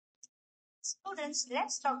Students,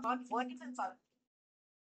 let's talk about vertebral column.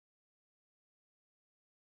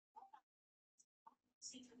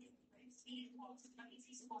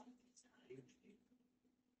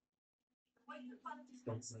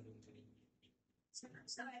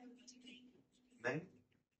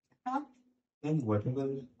 Huh? And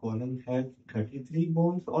vertebral column have 33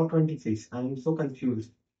 bones or 26? I'm so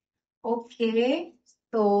confused. Okay,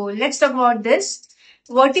 तो let's talk about this.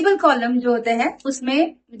 Vertebral column जो होता है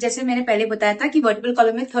उसमें जैसे मैंने पहले बताया था कि वर्टिबल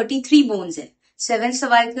कॉलम में 33 बोन्स है, 7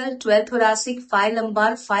 cervical, 12 thoracic, 5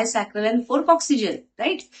 lumbar, 5 sacral and 4 कॉक्सिजल,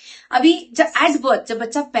 right. अभी जब एट बर्थ जब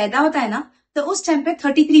बच्चा पैदा होता है ना तो उस टाइम पे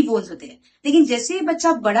 33 बोन्स होते हैं, लेकिन जैसे ही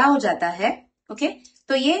बच्चा बड़ा हो जाता है, ओके,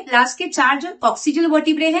 तो ये लास्ट के 4 जो कॉक्सिजल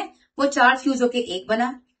वर्टिब्रे हैं वो 4 फ्यूज होके एक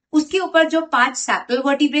बना, उसके ऊपर जो 5 सैक्रल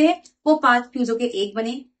वर्टिब्रे है वो 5 फ्यूज होके एक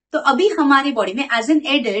बने। तो अभी हमारे बॉडी में एज एन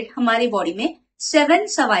एडल्ट हमारे बॉडी में 7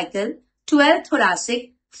 cervical, 12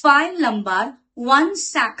 thoracic, 5 lumbar, 1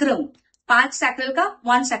 sacrum, 5 sacral का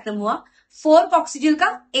 1 सैक्रम हुआ, 4 कॉक्सिजल का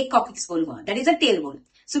 1 कॉक्सिक्स बोन हुआ, that is a tail bone.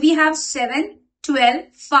 So we have 7, 12,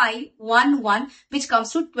 5, 1, 1, which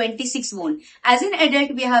comes to 26 bone. As an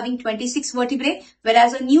adult, we are having 26 vertebrae,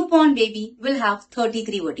 whereas a newborn baby will have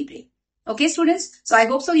 33 vertebrae. Okay, students? So I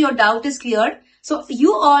hope so your doubt is cleared. So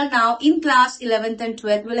you all now in class 11th and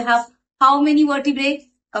 12th will have how many vertebrae?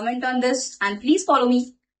 Comment on this and please follow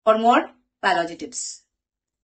me for more biology tips.